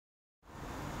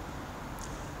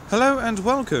Hello and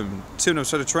welcome to another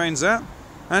episode of Trains App,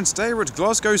 and today we're at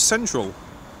Glasgow Central,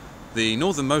 the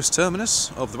northernmost terminus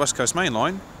of the West Coast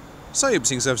Mainline,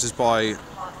 servicing services by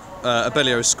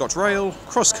Abellio Scotrail,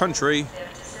 Cross Country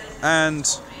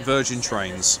and Virgin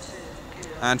Trains.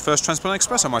 And First Transplant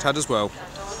Express I might add as well.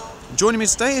 Joining me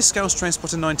today is Scouse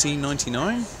Transporter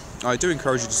 1999. I do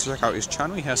encourage you to check out his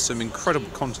channel, he has some incredible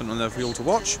content on there for you all to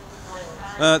watch.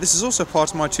 This is also part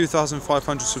of my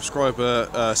 2,500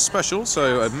 subscriber special,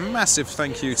 so a massive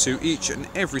thank you to each and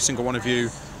every single one of you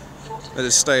that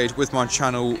has stayed with my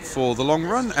channel for the long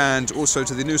run, and also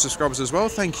to the new subscribers as well.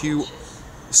 Thank you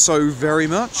so very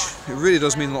much. It really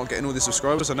does mean a lot getting all these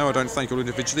subscribers. I know I don't thank you all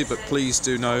individually, but please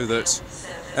do know that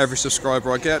every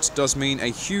subscriber I get does mean a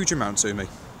huge amount to me.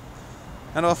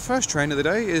 And our first train of the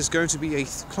day is going to be a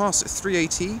Class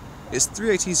 380. It's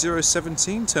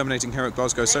 380-017, terminating here at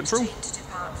Glasgow Central. To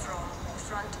depart from the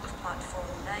front of platform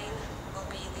 9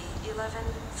 will be the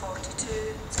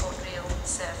 11:42 Scotrail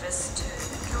service to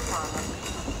Kilmarnock.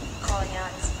 Calling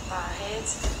at Barrhead,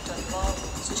 Dunlop,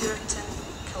 Stewarton,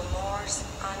 Kilmores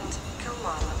and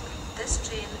Kilmarnock. This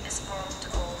train is formed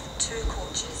of two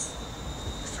coaches.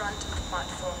 The front of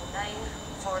platform 9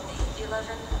 for the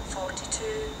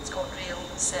 11:42 Scotrail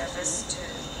service to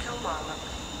Kilmarnock.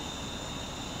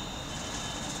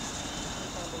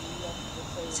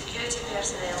 Security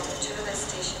personnel to this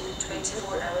station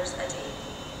 24 hours a day.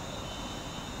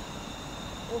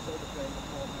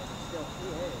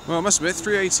 Well, I must admit,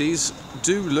 380s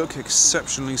do look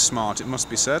exceptionally smart, it must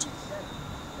be said.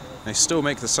 They still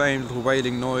make the same little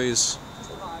wailing noise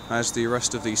as the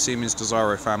rest of the Siemens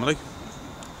Desiro family.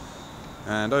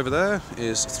 And over there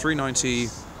is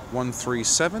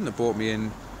 390-137 that brought me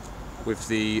in with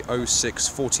the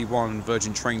 0641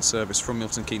 Virgin train service from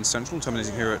Milton Keynes Central,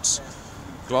 terminating here at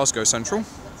Glasgow Central.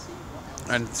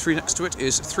 And next to it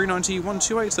is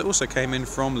 390-128 that also came in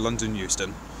from London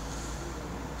Euston.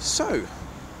 So,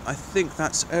 I think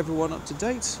that's everyone up to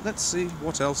date. Let's see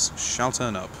what else shall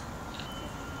turn up.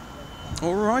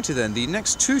 Alrighty then, the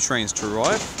next two trains to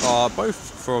arrive are both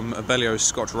from Abellio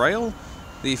Scotrail.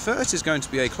 The first is going to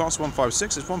be a Class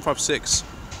 156, it's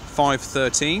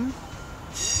 156-513.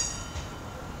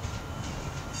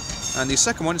 And the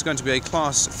second one is going to be a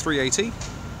Class 380.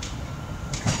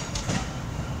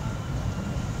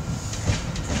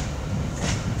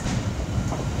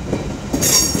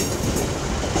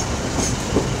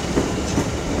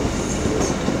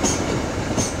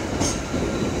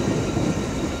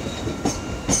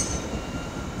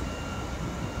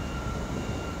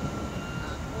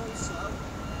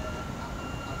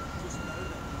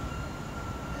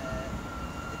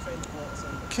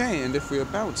 Okay, and if we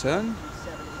about turn,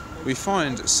 we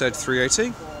find said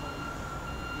 380.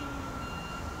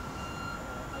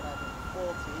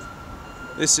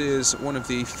 This is one of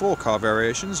the 4-car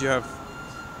variations. You have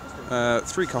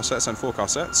 3-car sets and 4-car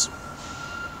sets.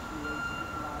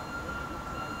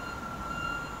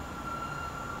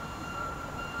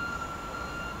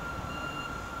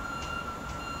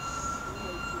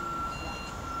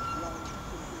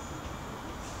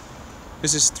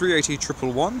 This is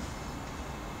 380-111.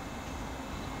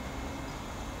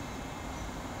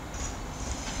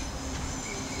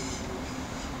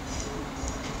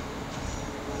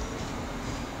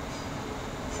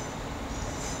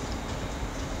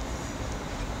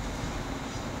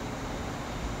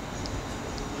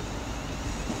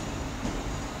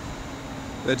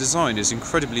 Their design is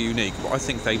incredibly unique, but I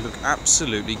think they look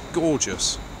absolutely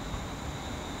gorgeous.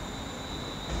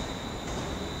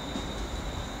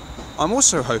 I'm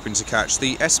also hoping to catch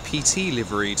the SPT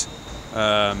liveried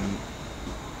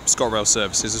Scotrail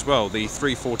services as well, the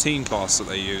 314 class that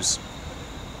they use.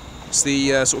 It's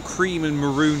the sort of cream and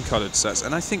maroon coloured sets,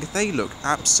 and I think they look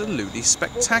absolutely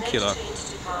spectacular.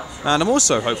 And I'm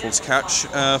also hopeful to catch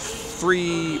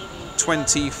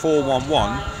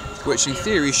 320-411, which in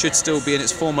theory should still be in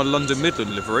its former London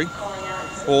Midland livery,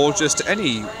 or just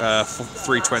any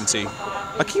 320.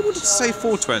 I keep wanting to say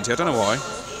 420, I don't know why.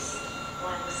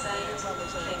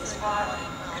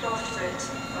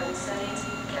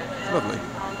 Lovely.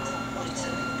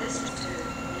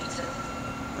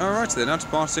 Alright then, now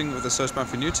departing with the southbound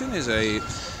for Newton is a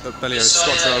Abellio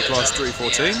Scotrail Class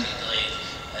 314.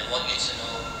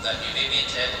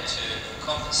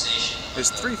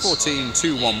 It's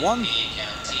 314-211.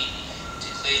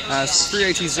 As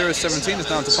 380-017 is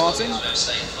now departing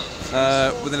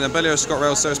with an Abellio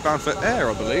Scotrail service bound for Ayr,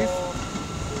 I believe.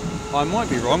 I might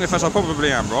be wrong, in fact I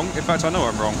probably am wrong, in fact I know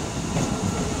I'm wrong.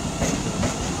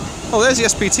 Oh, there's the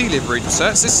SPT livery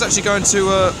sets. This is actually going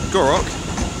to Gorok.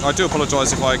 I do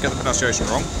apologise if I get the pronunciation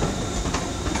wrong.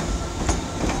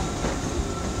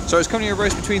 So it's currently a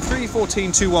race between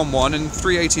 314.211 and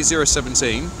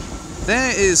 380.017.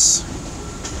 There is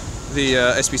the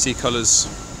SPT colours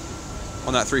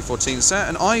on that 314 set,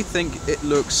 and I think it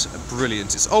looks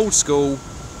brilliant. It's old school,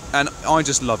 and I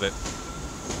just love it.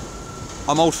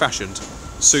 I'm old-fashioned.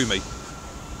 Sue me.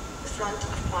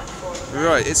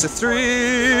 Right, it's a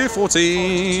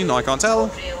 314. I can't tell.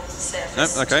 Nope,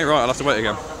 okay, right, I'll have to wait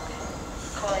again.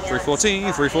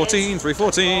 314, 314,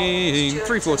 314,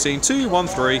 314,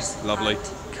 213. Lovely.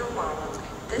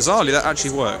 Bizarrely, that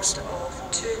actually works.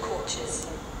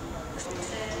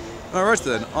 Alright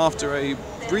then, after a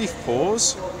brief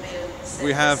pause,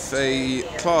 we have a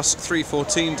class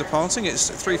 314 departing. It's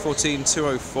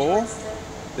 314.204.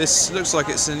 This looks like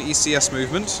it's an ECS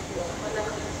movement.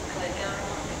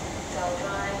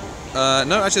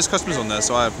 No, actually there's customers on there,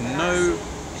 so I have no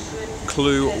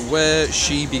clue where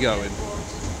she be going.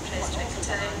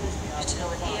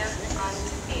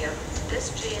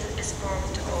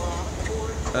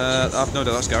 I've no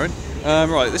doubt that's going.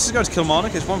 Right, this is going to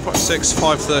Kilmarnock. It's 156,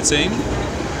 513.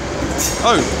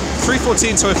 Oh,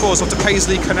 314.204 is off to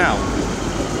Paisley Canal.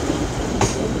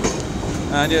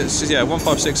 And yeah, it's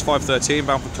 156, 513,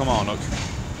 bound for Kilmarnock.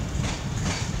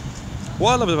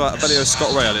 What I love about Abellio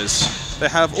Scotrail is they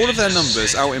have all of their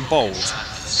numbers out in bold.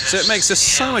 So it makes this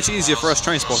so much easier for us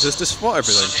train spotters to spot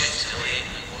everything.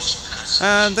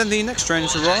 And then the next train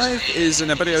to arrive is an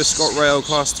Abellio Scotrail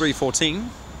Class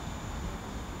 314.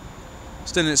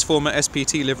 Still in its former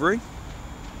SPT livery.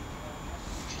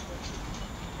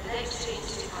 The next train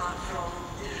to depart from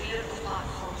the rear of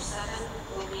platform 7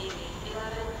 will be the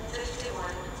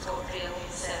 11:51 Scotrail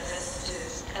service to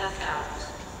Cathcart,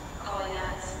 calling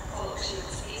at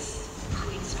Pollokshields East,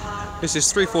 Queen's Park. This is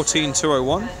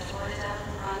 314.201.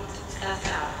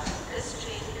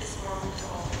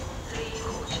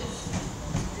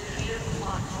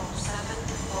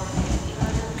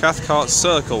 Cathcart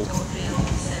Circle,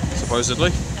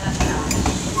 supposedly.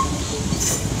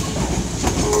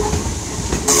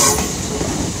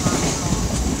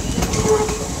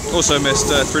 Also missed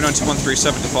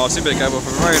 391.37 departing, but it gave off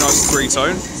a very nice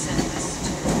three-tone.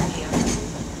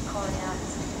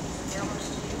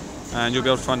 And you'll be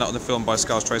able to find that on the film by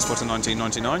Scars Train Spotter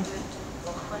 1999.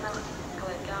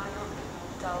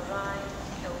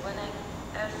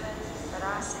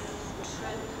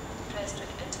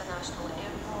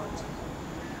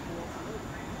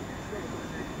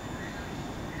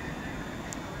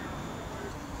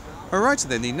 Alright,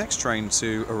 then the next train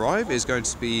to arrive is going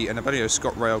to be an Abellio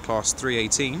Scotrail Class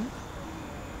 318.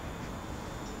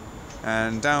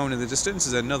 And down in the distance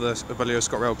is another Abellio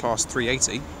Scotrail Class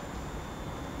 380.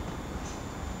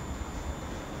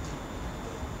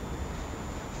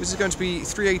 This is going to be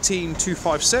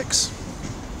 318.256.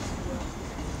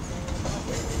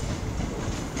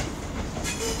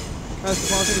 As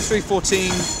departing is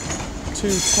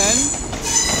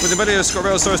 314.210 with Abellio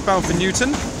Scotrail service bound for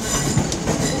Newton.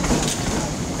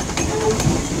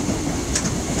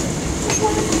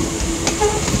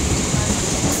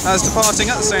 As departing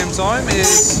at the same time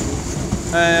is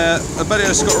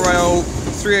Abellio Scotrail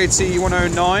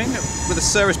 380.109 with a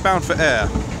service bound for Ayr.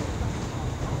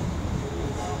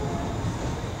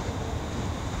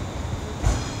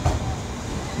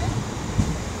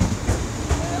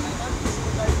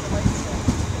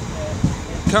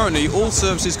 Currently, all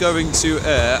services going to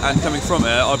Ayr and coming from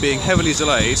Ayr are being heavily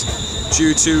delayed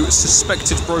due to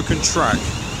suspected broken track.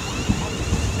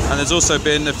 And there's also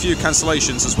been a few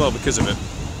cancellations as well because of it.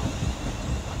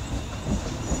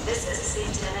 This is a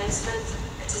safety announcement.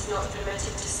 It is not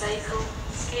permitted to cycle,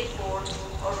 skateboard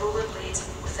or rollerblade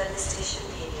within the station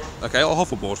area. Okay, I'll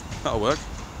hoverboard. That'll work.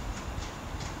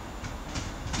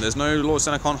 There's no law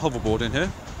saying I can't hoverboard in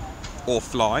here. Or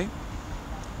fly.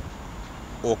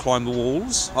 Or climb the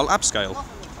walls. I'll upscale.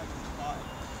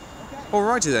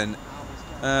 Alrighty then.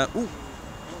 Ooh.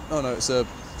 Oh no, it's a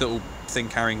little thing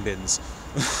carrying bins.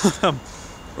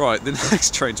 Right, the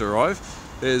next train to arrive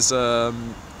is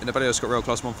in Abellio Scotrail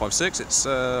Class 156. It's,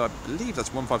 I believe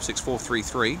that's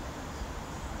 156.433.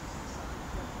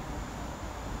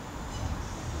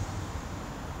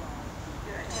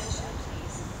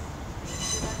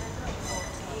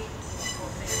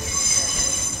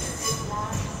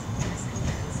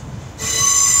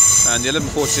 And the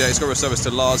 11:48 Scotrail service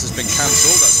to Lars has been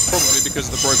cancelled. That's probably because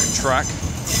of the broken track.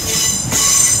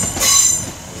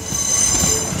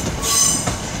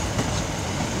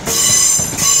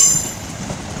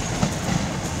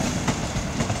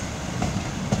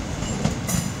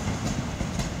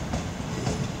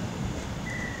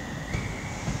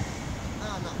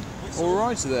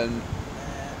 Alright then.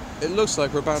 it looks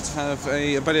like we're about to have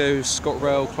a Abellio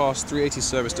Scotrail Class 380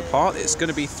 service depart. It's going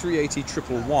to be 380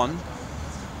 111.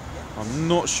 I'm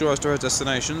not sure as to her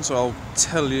destination, so I'll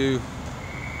tell you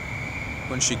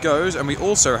when she goes. And we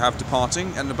also have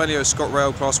departing an Abellio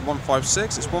Scotrail Class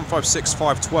 156. It's 156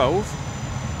 512.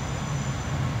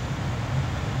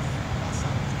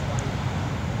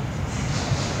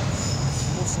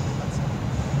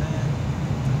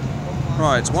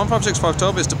 Right, 156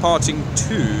 512 is departing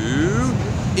to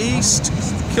East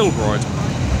Kilbride.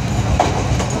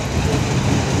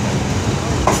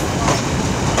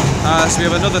 So we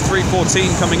have another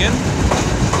 314 coming in.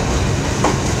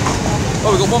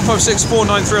 Oh, we've got 156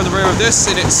 493 on the rear of this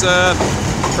in its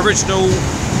original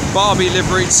Barbie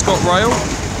liveried Scotrail.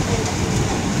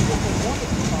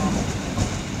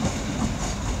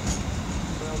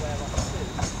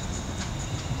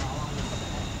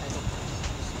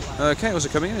 Okay, also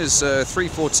coming in is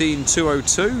 314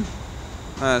 202.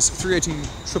 380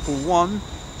 111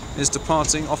 is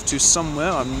departing off to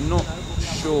somewhere. I'm not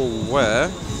sure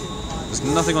where. There's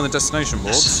nothing on the destination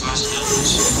boards. Due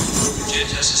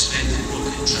to a suspected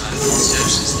broken track,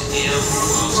 services the air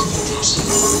crossing,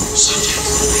 subject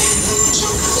to delay and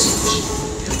cancellation.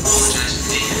 We apologise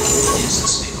for the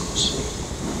nuisance vehicles.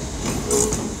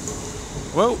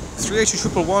 Well, 380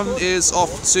 111 is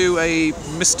off to a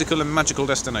mystical and magical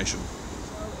destination.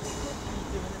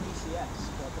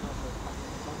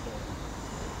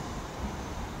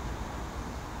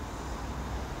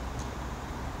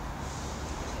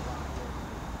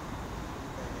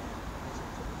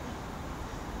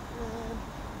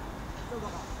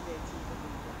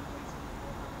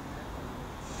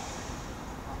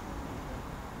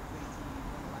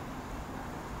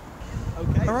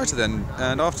 Alrighty then,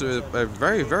 and after a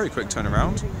very, very quick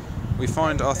turnaround, we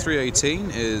find our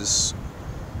 318 is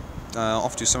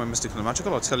off to somewhere mystical and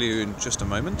magical. I'll tell you in just a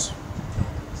moment.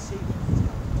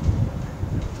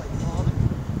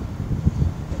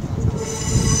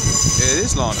 It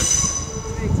is Larnock.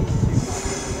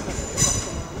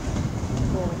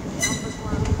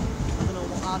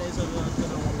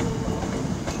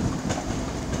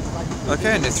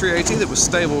 Okay, and the 380 that was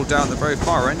stable down at the very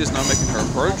far end is now making her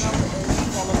approach.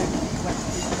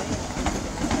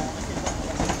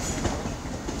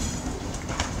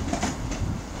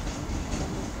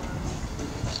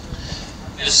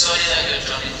 We're sorry that your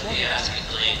journey today has been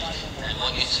delayed and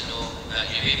want you to know that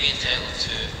you may be entitled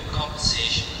to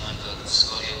compensation under the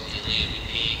Scotrail Delay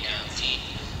Repay Guarantee.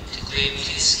 To claim,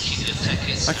 please keep your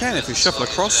tickets. Okay, and if we shuffle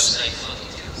across,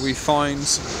 we find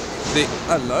the...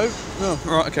 Hello? Oh,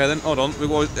 right, okay then, hold on.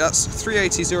 That's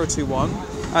 380 021,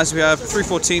 as we have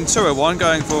 314 201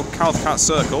 going for Cathcart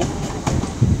Circle.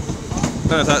 I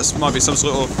don't know if that might be some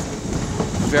sort of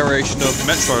variation of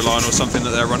Metro line or something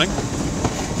that they're running.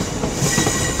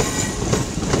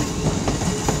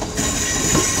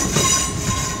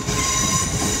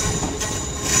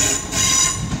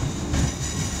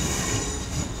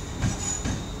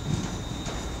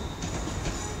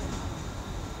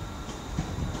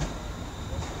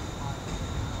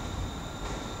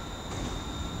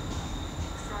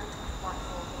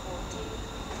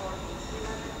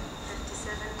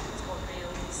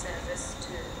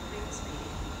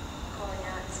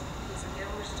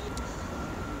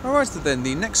 Alright then,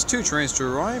 the next two trains to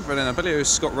arrive are an Abellio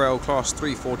Scotrail Class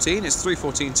 314. It's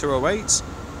 314 208.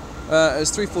 As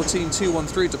 314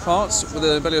 213 departs with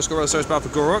the Abellio Scotrail service bound for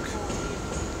Gorok.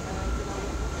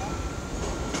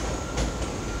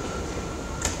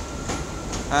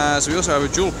 So we also have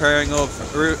a dual pairing of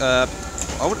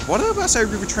what did I about to say?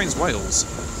 River Trains Wales.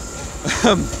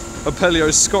 Abellio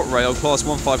Scotrail Class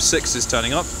 156 is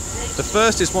turning up. The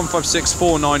first is 156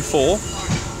 494.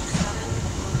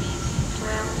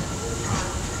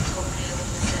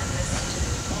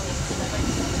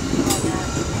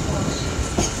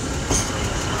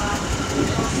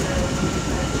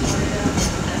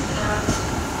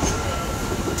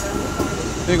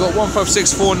 You've got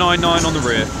 156 499 on the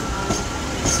rear.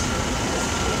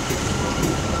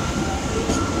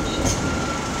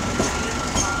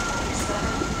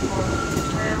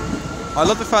 I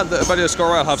love the fact that Abellio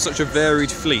Scotrail have such a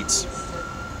varied fleet.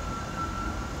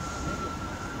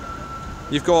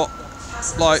 You've got,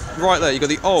 like, right there, you've got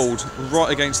the old right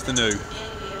against the new.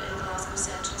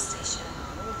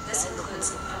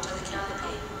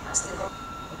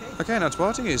 Okay, now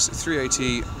departing is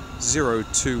 380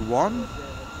 021.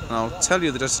 And I'll tell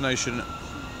you the destination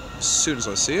as soon as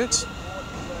I see it.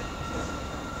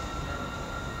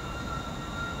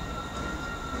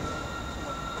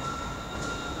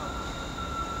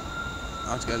 I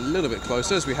have to get a little bit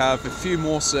closer as we have a few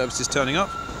more services turning up.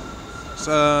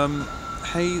 So,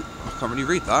 hey, I can't really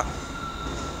read that.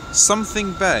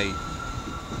 something Bay.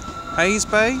 Hayes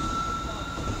Bay?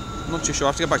 I'm not too sure, I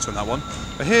have to go back to on that one.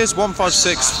 But here's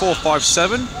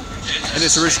 156457 in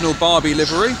its original Barbie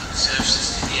livery.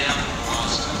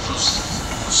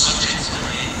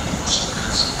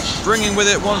 Bringing with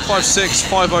it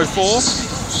 156504.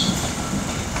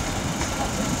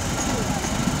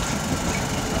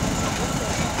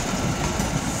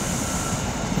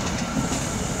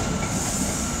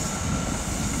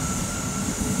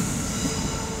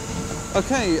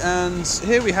 Okay, and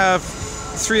here we have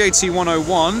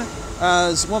 380-101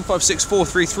 as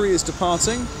 156433 is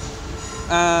departing,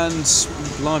 and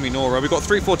blimey Nora, we've got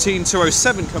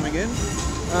 314-207 coming in.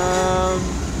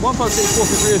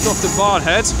 156433 is off to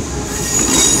Bardhead.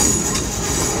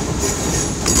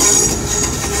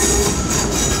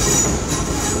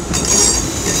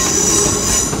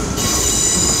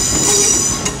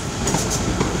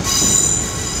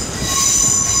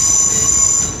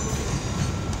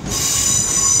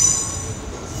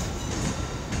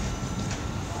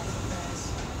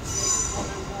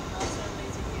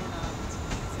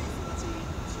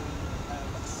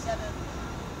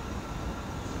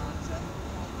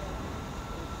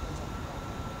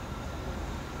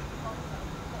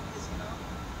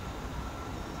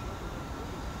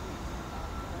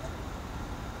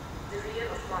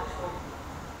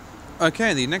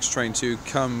 Okay, the next train to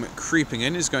come creeping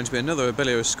in is going to be another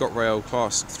Abellio Scotrail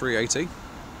Class 380.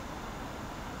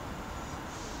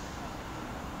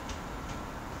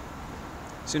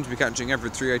 Seems to be catching every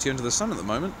 380 under the sun at the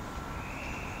moment.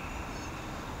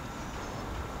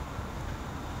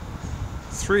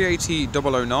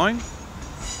 380-009.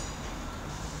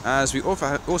 As we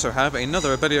also have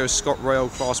another Abellio Scotrail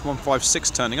Class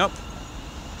 156 turning up.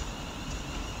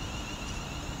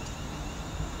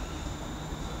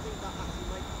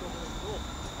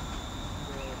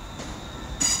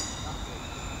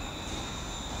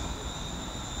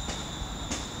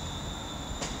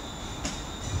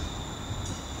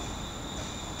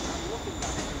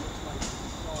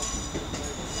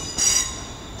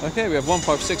 Okay, we have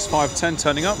 156510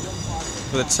 turning up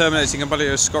with a terminating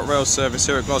Abellio Scotrail service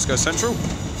here at Glasgow Central.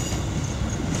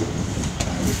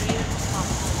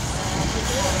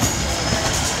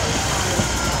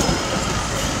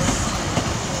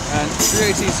 And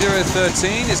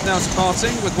 380-013 is now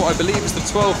departing with what I believe is the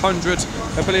 1200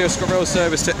 Abellio Scotrail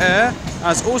service to Ayr,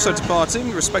 as also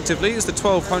departing, respectively, is the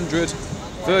 1200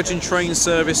 Virgin train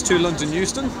service to London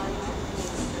Euston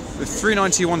with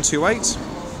 390-128.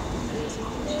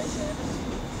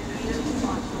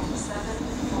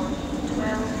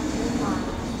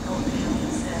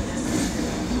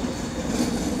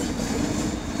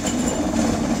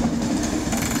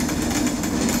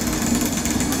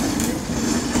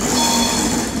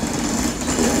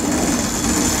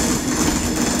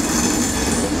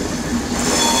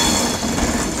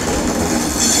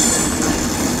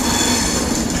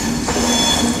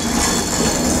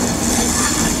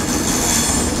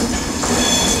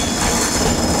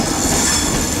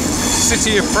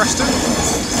 City of Preston.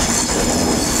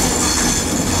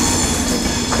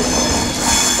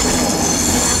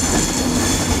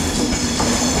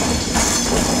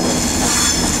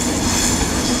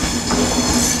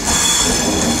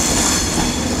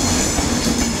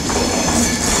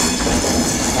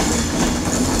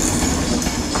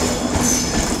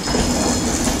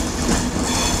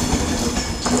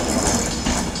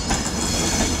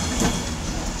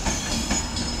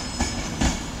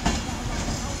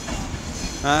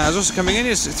 As also coming in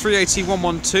is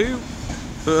 380-112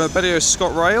 for Abellio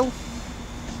Scotrail.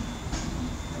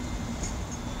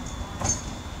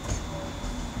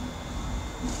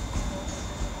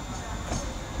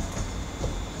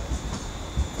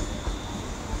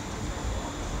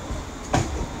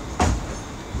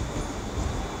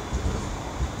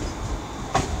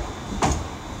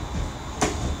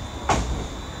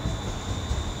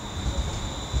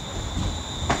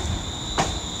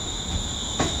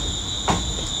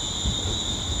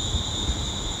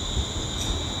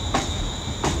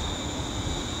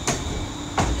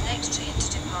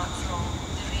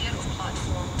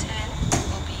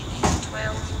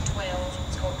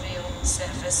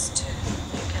 Service to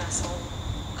Newcastle,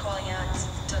 calling at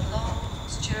Dunlop,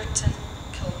 Stewarton,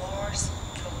 Kilmores,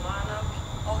 Kilmarnock,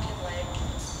 Auchinleck,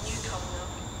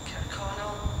 Newcomnock,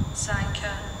 Kirkconnell,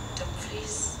 Sanka,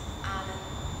 Dumfries, Annan,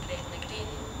 Gretna Green,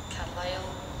 Carlisle,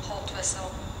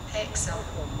 Haltwhistle, Hexham,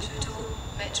 Poodle,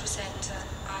 Metro Centre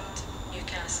and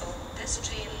Newcastle. This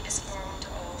train is formed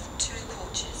of 2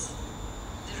 coaches.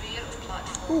 The rear of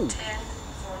platform 10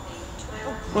 for the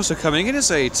 12. Also coming in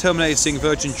is a terminating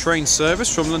Virgin train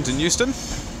service from London Euston.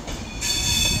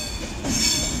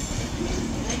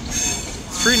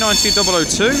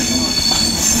 390,002.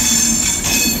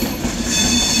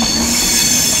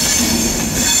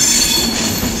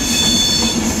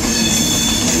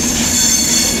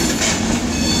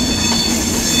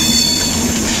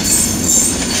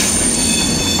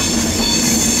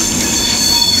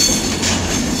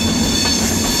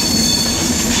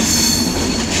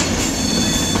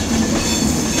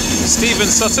 Stephen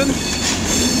Sutton.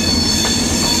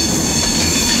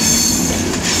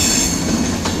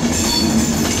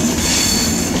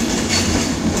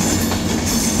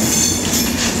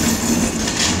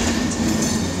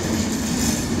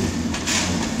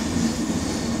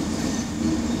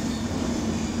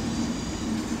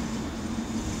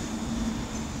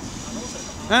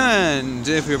 And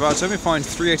if we're about to, we find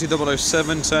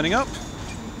 380,007 turning up.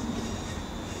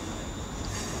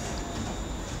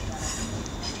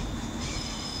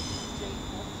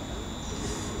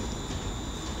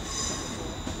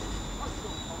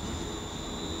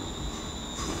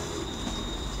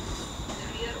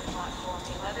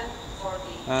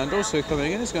 And also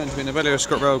coming in is going to be an Abellio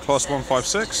Scotrail Class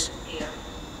 156.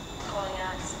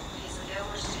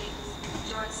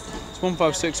 It's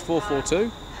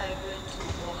 156442.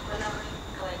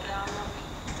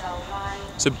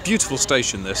 It's a beautiful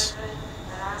station, this.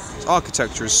 Its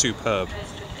architecture is superb.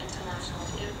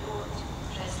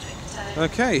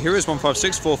 Okay, here is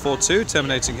 156442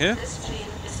 terminating here.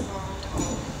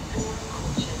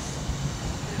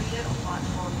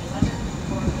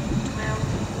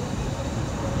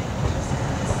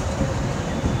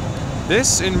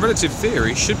 This, in relative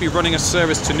theory, should be running a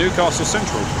service to Newcastle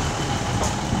Central.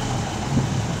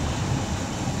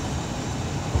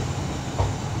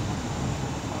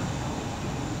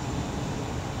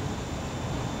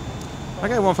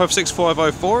 Okay,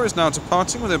 156504 is now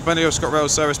departing with a Abellio Scotrail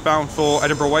service bound for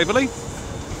Edinburgh Waverley.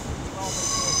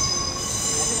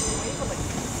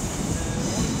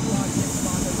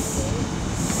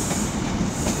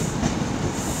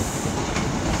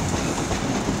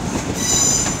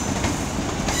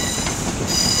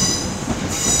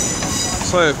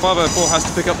 So 504 has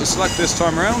to pick up the slack this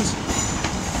time around,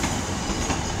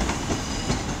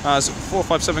 as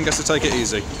 457 gets to take it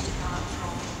easy.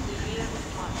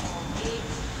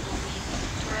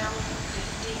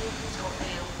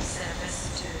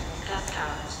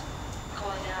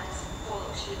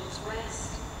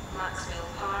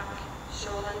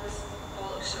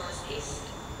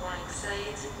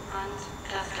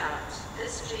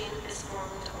 This train is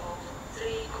formed of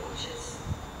 3 coaches.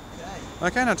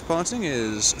 Okay, now departing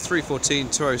is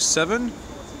 314,207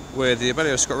 with the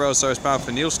Abellio Scotrail service bound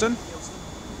for Neilston.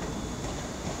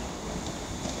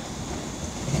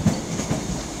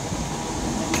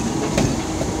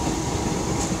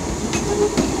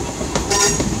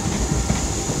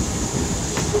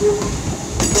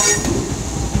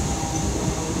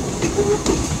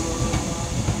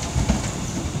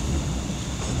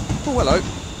 Oh, hello.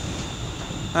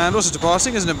 And also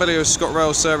departing is an Abellio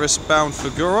Scotrail service bound for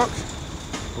Gurok.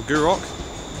 Or Gurok.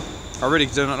 I really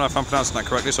do not know if I'm pronouncing that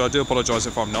correctly, so I do apologise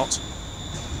if I'm not.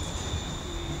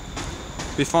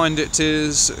 We find it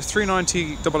is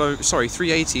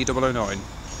 380,009.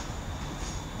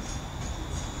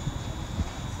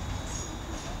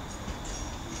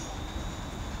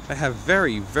 They have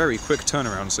very, very quick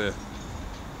turnarounds here.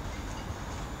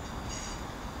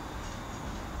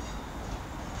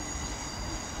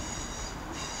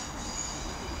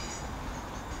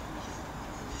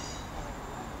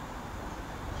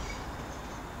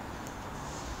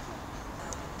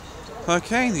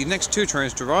 Okay, the next 2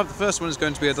 trains to arrive. The first one is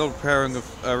going to be a double pairing of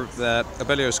the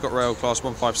Abellio Scotrail Class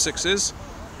 156s,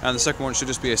 and the second one should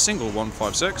just be a single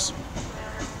 156.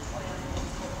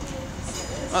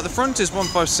 At the front is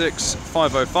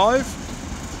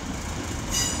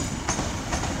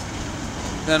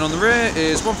 156505. Then on the rear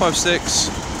is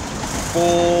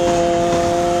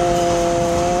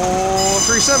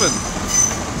 156437.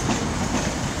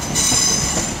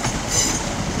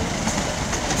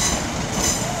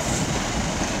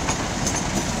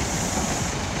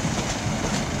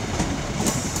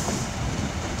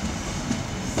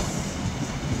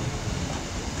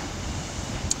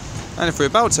 And if we're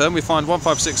about turn, we find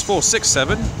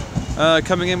 156467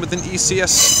 coming in with an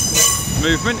ECS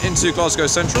movement into Glasgow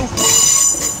Central.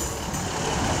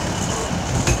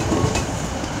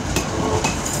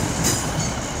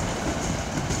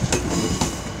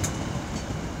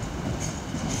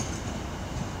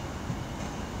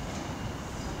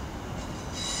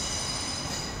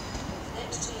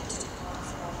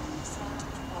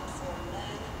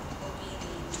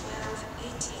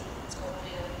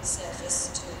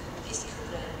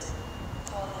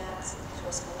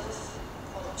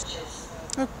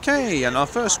 Okay, and our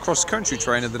first cross-country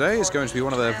train of the day is going to be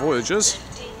one of their Voyagers.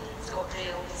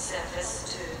 Scotrail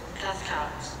service to Glasgow.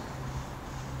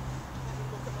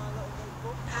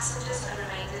 Passengers are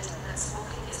reminded that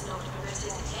smoking is not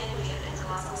permitted anywhere in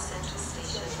Glasgow Central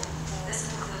station.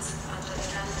 This includes under the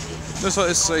canopy. Looks like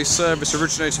this is a service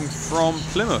originating from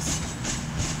Plymouth.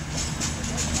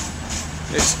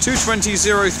 It's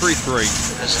 220033.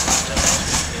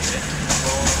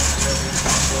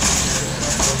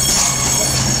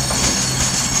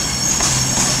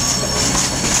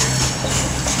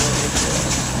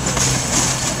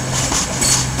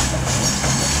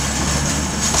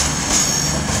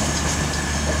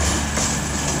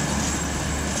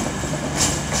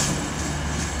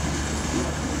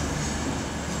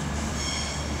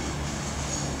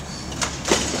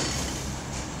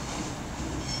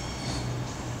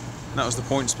 That was the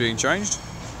points being changed.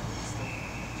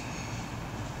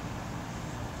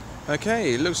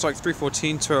 Okay, it looks like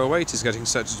 314-208 is getting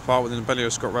set to depart with an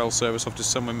Abellio Scotrail service off to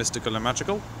somewhere mystical and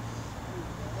magical.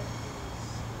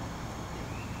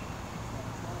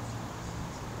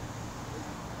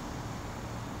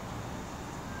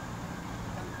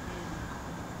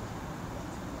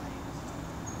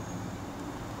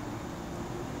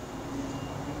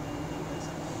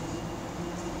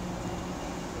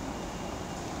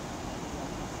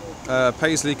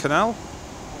 Paisley Canal.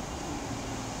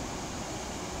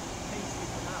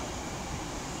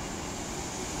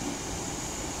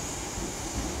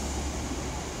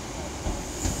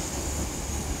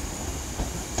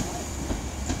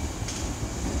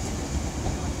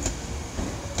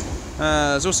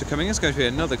 There's also coming in, it's going to be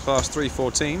another Class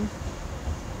 314.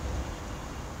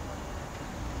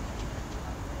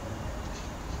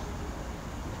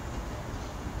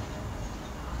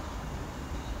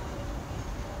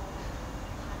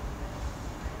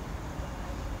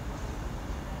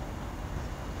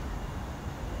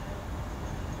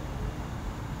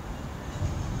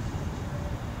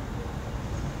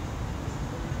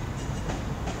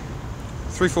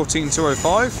 Three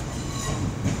 314-205.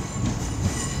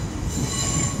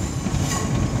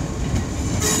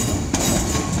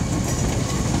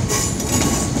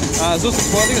 There's also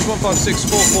departing is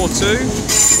 156442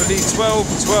 with the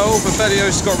 1212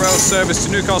 Abellio Scotrail service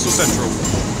to Newcastle Central.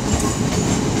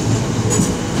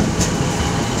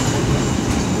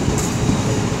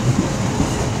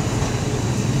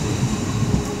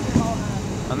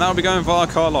 And that will be going via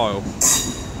Carlisle.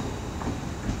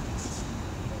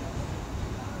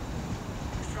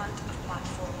 Front of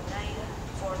platform 9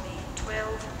 for the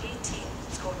 1218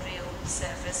 Scotrail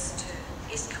service to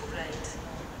East Kilbride,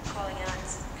 calling at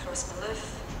Crossmaloof,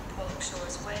 Pollock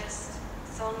Shores West,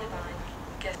 Thornley Bank,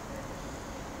 Gift.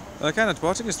 Okay, now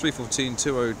departing is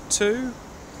 314-202.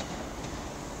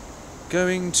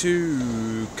 Going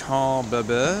to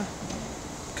Cathcart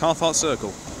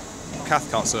Circle.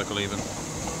 Cathcart Circle even.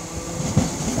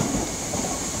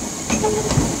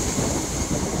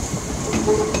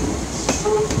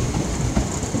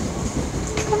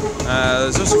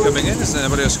 There's also coming in is an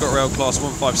Abellio Scotrail Class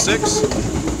 156.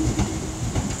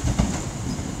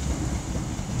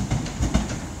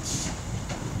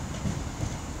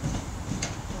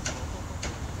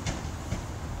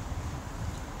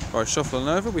 By shuffling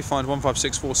over, we find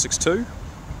 156462.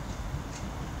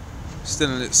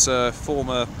 Still in its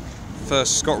former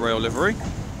first Scotrail livery.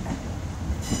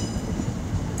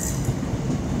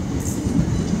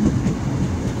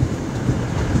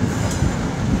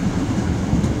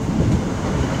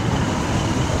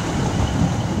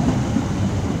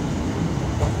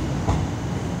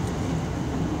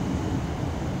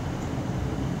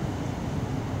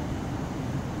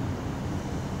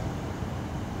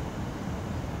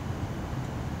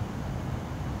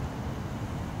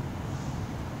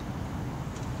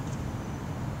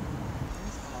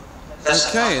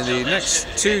 Okay, and the next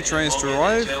two trains to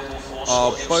arrive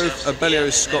are both Abellio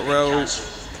Scotrail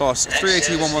Class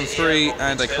 380-113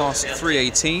 and a Class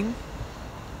 318.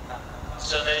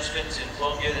 Announcement to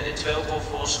inform you that the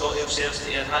 1204 Scotrail service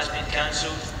to here has been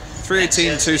cancelled.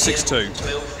 318-262.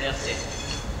 12:30.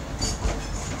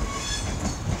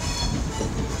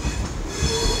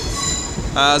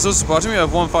 As also departing, we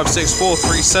have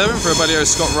 156437 for Abellio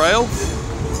Scotrail.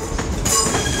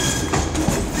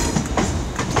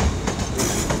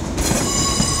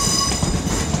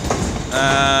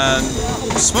 And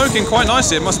smoking quite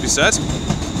nicely, it must be said.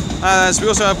 As we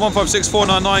also have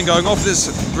 156499 going off with its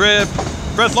rear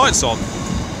red lights on.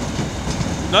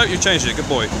 No, you've changed it, good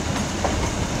boy.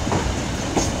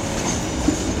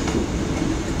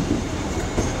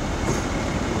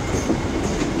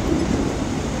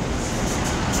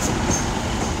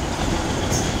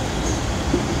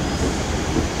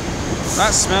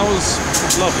 That smells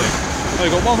lovely. So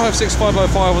you've got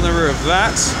 156505 on the rear of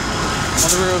that. On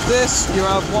the rear of this, you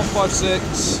have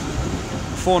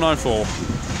 156494. I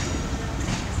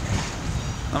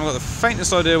haven't got the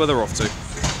faintest idea where they're off to.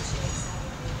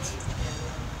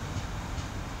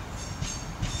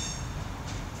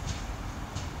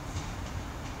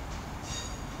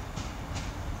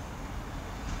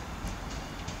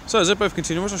 So as they both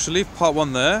continue, I shall leave part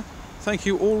 1 there. Thank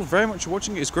you all very much for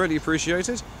watching, it's greatly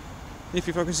appreciated. If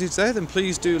you've found these today, then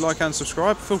please do like and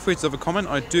subscribe. Feel free to leave a comment,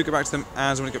 I do get back to them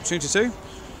as when I get the opportunity to.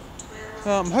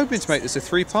 I'm hoping to make this a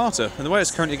 3-parter, and the way it's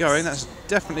currently going, that's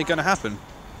definitely going to happen.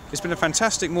 It's been a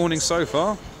fantastic morning so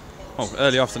far, well,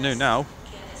 early afternoon now,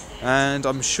 and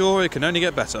I'm sure it can only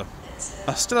get better.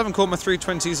 I still haven't caught my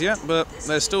 320s yet, but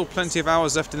there's still plenty of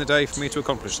hours left in the day for me to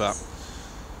accomplish that.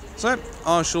 So,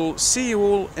 I shall see you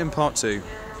all in part 2.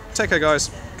 Take care guys,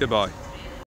 goodbye.